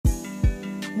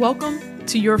Welcome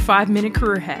to your 5-Minute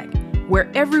Career Hack,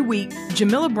 where every week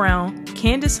Jamila Brown,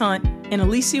 Candace Hunt, and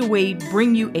Alicia Wade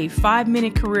bring you a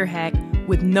 5-minute career hack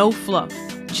with no fluff,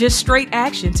 just straight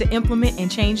action to implement and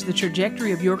change the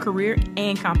trajectory of your career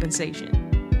and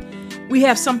compensation. We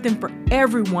have something for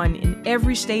everyone in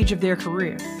every stage of their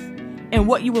career. And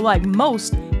what you will like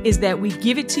most is that we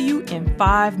give it to you in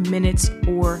 5 minutes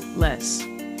or less.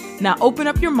 Now open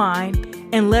up your mind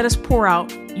and let us pour out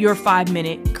your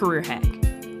 5-minute career hack.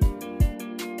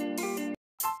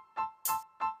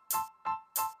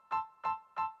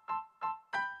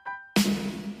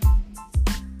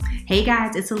 Hey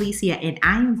guys, it's Alicia and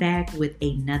I am back with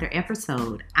another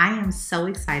episode. I am so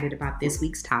excited about this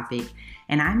week's topic,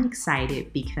 and I'm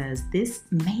excited because this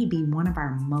may be one of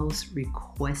our most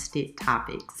requested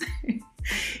topics.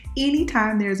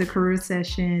 Anytime there's a career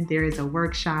session, there is a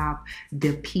workshop,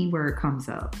 the P word comes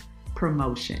up: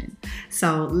 promotion.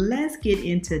 So let's get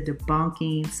into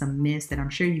debunking some myths that I'm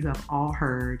sure you have all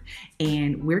heard.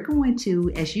 And we're going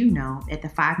to, as you know, at the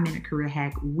 5-Minute Career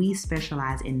Hack, we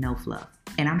specialize in no fluff.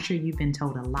 And I'm sure you've been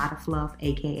told a lot of fluff,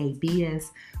 aka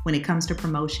BS, when it comes to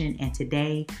promotion. And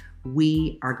today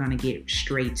we are going to get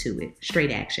straight to it,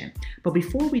 straight action. But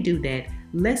before we do that,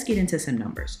 let's get into some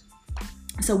numbers.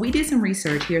 So we did some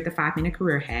research here at the 5-Minute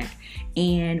Career Hack,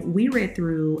 and we read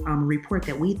through a report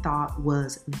that we thought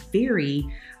was very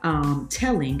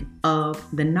telling of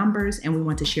the numbers, and we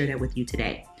want to share that with you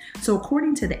today. So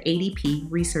according to the ADP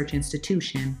Research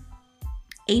Institution,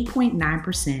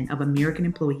 8.9% of American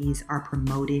employees are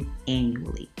promoted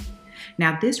annually.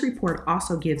 Now, this report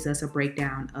also gives us a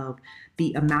breakdown of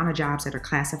the amount of jobs that are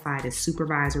classified as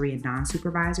supervisory and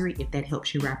non-supervisory, if that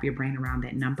helps you wrap your brain around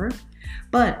that number.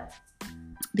 But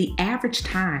the average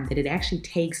time that it actually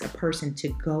takes a person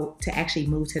to actually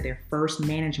move to their first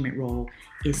management role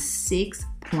is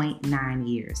 6.9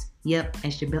 years. Yep,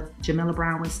 as Jamila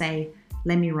Brown would say,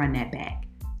 let me run that back.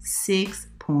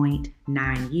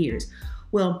 6.9 years.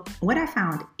 Well, what I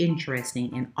found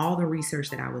interesting in all the research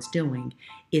that I was doing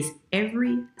is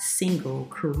every single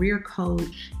career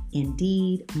coach,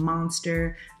 Indeed,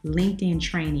 Monster, LinkedIn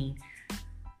training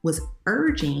was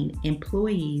urging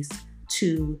employees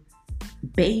to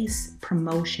base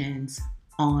promotions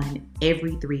on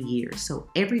every 3 years. So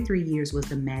every 3 years was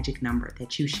the magic number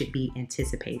that you should be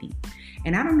anticipating.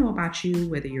 And I don't know about you,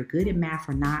 whether you're good at math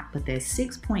or not, but that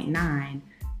 6.9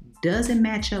 doesn't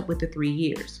match up with the 3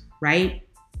 years, right?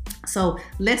 So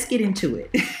let's get into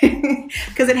it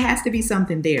because it has to be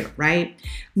something there, right?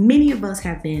 Many of us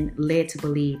have been led to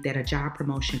believe that a job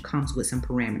promotion comes with some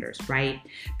parameters, right?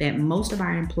 That most of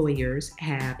our employers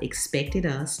have expected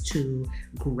us to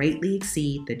greatly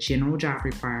exceed the general job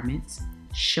requirements,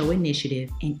 show initiative,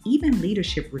 and even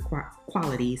leadership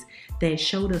qualities that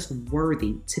showed us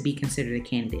worthy to be considered a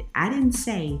candidate. I didn't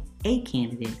say a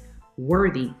candidate,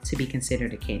 worthy to be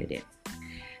considered a candidate.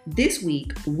 This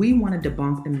week, we want to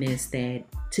debunk the myths that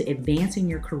to advance in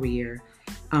your career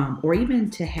or even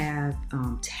to have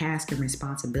tasks and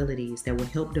responsibilities that will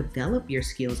help develop your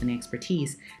skills and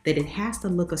expertise, that it has to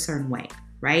look a certain way,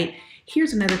 right?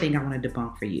 Here's another thing I want to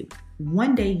debunk for you.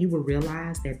 One day you will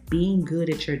realize that being good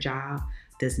at your job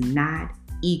does not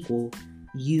equal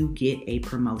you get a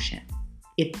promotion.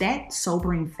 If that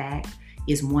sobering fact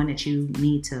is one that you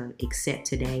need to accept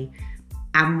today,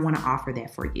 I want to offer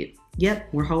that for you. Yep,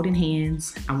 we're holding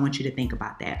hands. I want you to think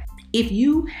about that. If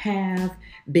you have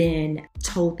been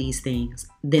told these things,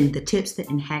 then the tips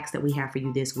and hacks that we have for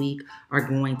you this week are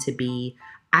going to be,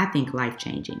 I think,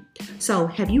 life-changing. So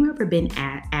have you ever been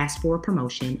asked for a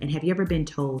promotion, and have you ever been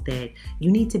told that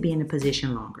you need to be in a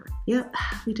position longer? Yep,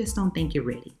 we just don't think you're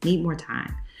ready. Need more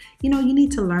time. You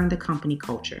need to learn the company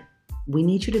culture. We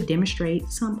need you to demonstrate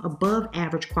some above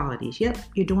average qualities. Yep,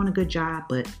 you're doing a good job,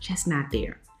 but just not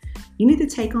there. You need to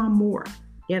take on more.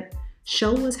 Yep,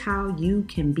 show us how you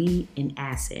can be an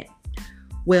asset.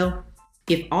 Well,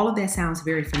 if all of that sounds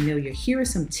very familiar, here are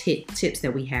some tips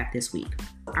that we have this week.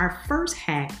 Our first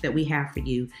hack that we have for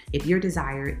you, if your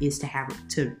desire is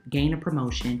to gain a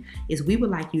promotion, is we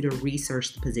would like you to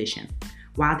research the position.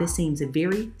 While this seems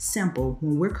very simple,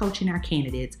 when we're coaching our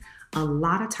candidates, a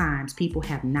lot of times people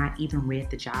have not even read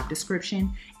the job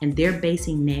description and they're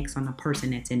basing next on the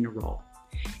person that's in the role.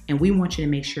 And we want you to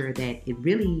make sure that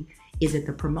is it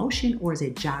the promotion or is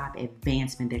it job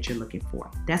advancement that you're looking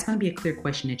for? That's going to be a clear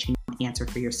question that you need to answer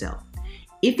for yourself.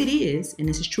 If it is, and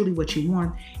this is truly what you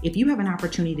want, if you have an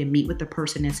opportunity to meet with the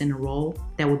person that's in the role,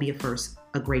 that would be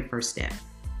a great first step.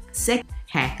 Second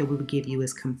hack that we would give you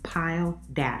is compile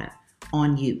data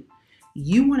on you.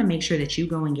 You want to make sure that you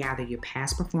go and gather your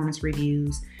past performance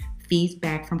reviews,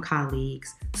 feedback from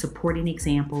colleagues, supporting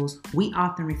examples. We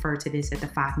often refer to this at the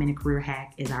 5-Minute Career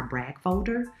Hack as our brag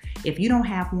folder. If you don't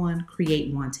have one,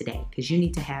 create one today because you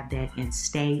need to have that and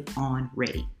stay on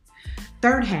ready.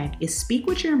 Third hack is speak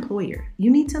with your employer.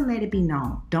 You need to let it be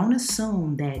known. Don't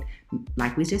assume that,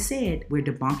 like we just said, we're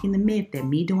debunking the myth that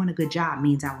me doing a good job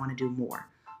means I want to do more.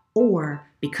 Or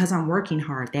because I'm working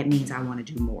hard, that means I want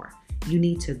to do more. You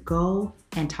need to go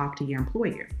and talk to your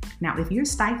employer. Now, if you're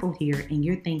stifled here and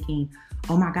you're thinking,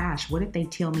 oh my gosh, what if they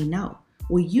tell me no?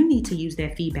 Well, you need to use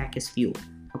that feedback as fuel,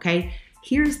 okay?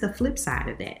 Here's the flip side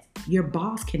of that. Your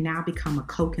boss can now become a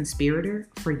co-conspirator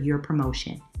for your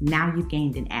promotion. Now you've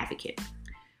gained an advocate.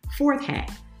 Fourth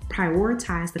hack,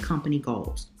 prioritize the company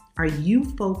goals. Are you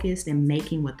focused in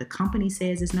making what the company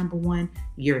says is number one?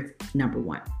 You're number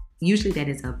one. Usually that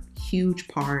is a huge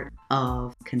part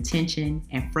of contention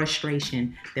and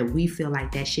frustration that we feel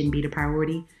like that shouldn't be the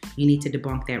priority. You need to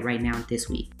debunk that right now this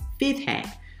week. Fifth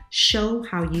hack, show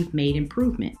how you've made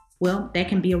improvement. Well, that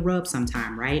can be a rub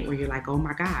sometime, right? Where you're like, oh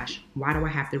my gosh, why do I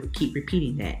have to keep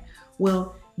repeating that?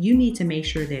 Well, you need to make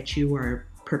sure that you are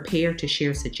prepared to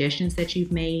share suggestions that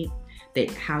you've made, that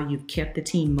how you've kept the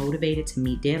team motivated to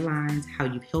meet deadlines, how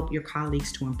you've helped your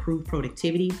colleagues to improve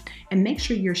productivity, and make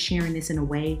sure you're sharing this in a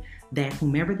way that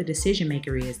whomever the decision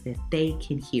maker is, that they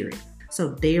can hear it. So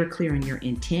they are clear on your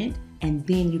intent, and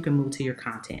then you can move to your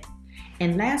content.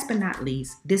 And last but not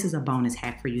least, this is a bonus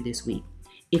hack for you this week.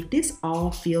 If this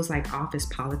all feels like office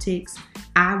politics,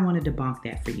 I want to debunk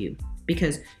that for you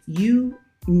because you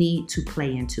need to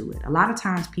play into it. A lot of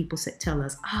times people tell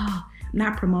us, oh, I'm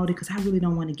not promoted because I really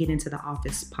don't want to get into the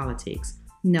office politics.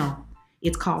 No,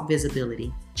 it's called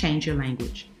visibility. Change your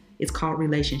language. It's called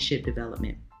relationship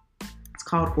development. It's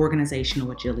called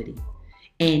organizational agility.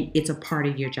 And it's a part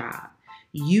of your job.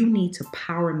 You need to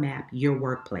power map your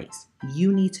workplace.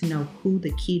 You need to know who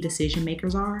the key decision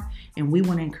makers are, and we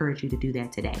want to encourage you to do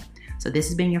that today. So this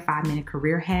has been your 5-Minute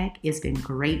Career Hack. It's been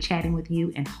great chatting with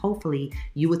you, and hopefully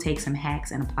you will take some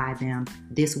hacks and apply them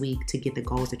this week to get the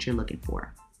goals that you're looking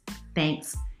for.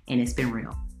 Thanks, and it's been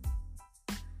real.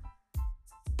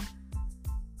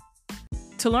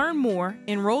 To learn more,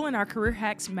 enroll in our Career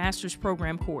Hacks Master's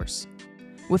Program course.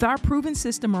 With our proven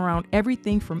system around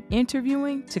everything from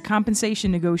interviewing to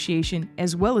compensation negotiation,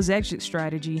 as well as exit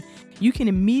strategy, you can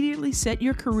immediately set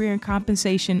your career and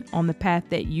compensation on the path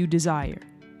that you desire.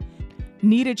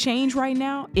 Need a change right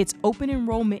now? It's open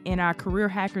enrollment in our Career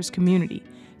Hackers community.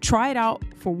 Try it out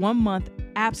for 1 month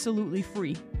absolutely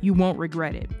free. You won't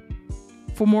regret it.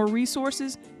 For more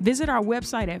resources, visit our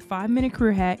website at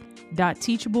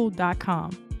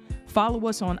 5minutecareerhack.teachable.com. Follow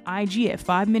us on IG at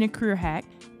 5-Minute Career Hack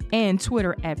and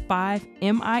Twitter at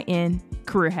 5MIN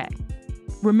Career Hack.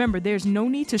 Remember, there's no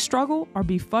need to struggle or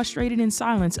be frustrated in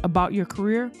silence about your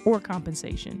career or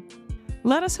compensation.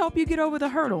 Let us help you get over the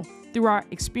hurdle through our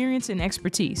experience and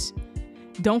expertise.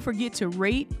 Don't forget to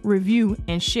rate, review,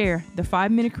 and share the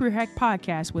 5-Minute Career Hack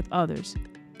podcast with others.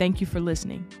 Thank you for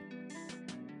listening.